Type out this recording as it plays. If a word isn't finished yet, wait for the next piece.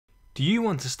Do you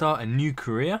want to start a new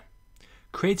career,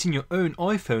 creating your own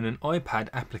iPhone and iPad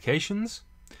applications,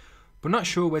 but not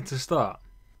sure where to start?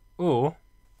 Or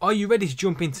are you ready to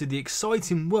jump into the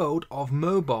exciting world of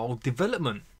mobile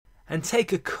development and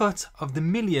take a cut of the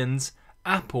millions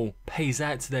Apple pays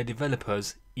out to their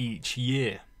developers each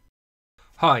year?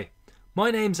 Hi,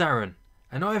 my name's Aaron,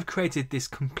 and I have created this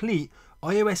complete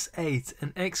iOS 8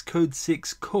 and Xcode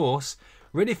 6 course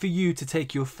ready for you to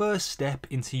take your first step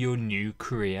into your new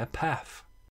career path.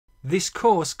 This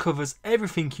course covers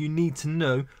everything you need to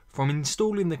know, from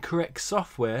installing the correct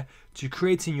software to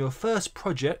creating your first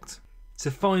project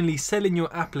to finally selling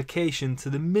your application to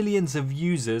the millions of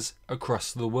users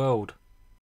across the world.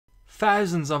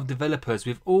 Thousands of developers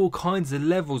with all kinds of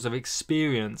levels of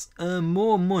experience earn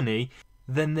more money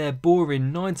than their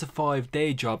boring 9-to-5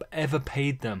 day job ever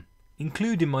paid them,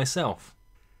 including myself.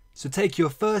 So take your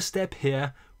first step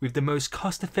here with the most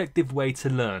cost-effective way to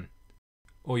learn,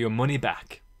 or your money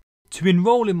back. To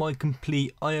enroll in my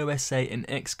complete iOS 8 and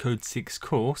Xcode 6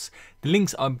 course, the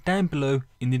links are down below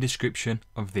in the description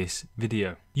of this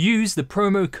video. Use the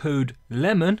promo code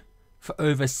LEMON for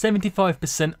over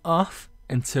 75% off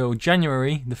until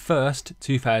January the 1st,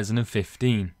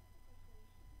 2015.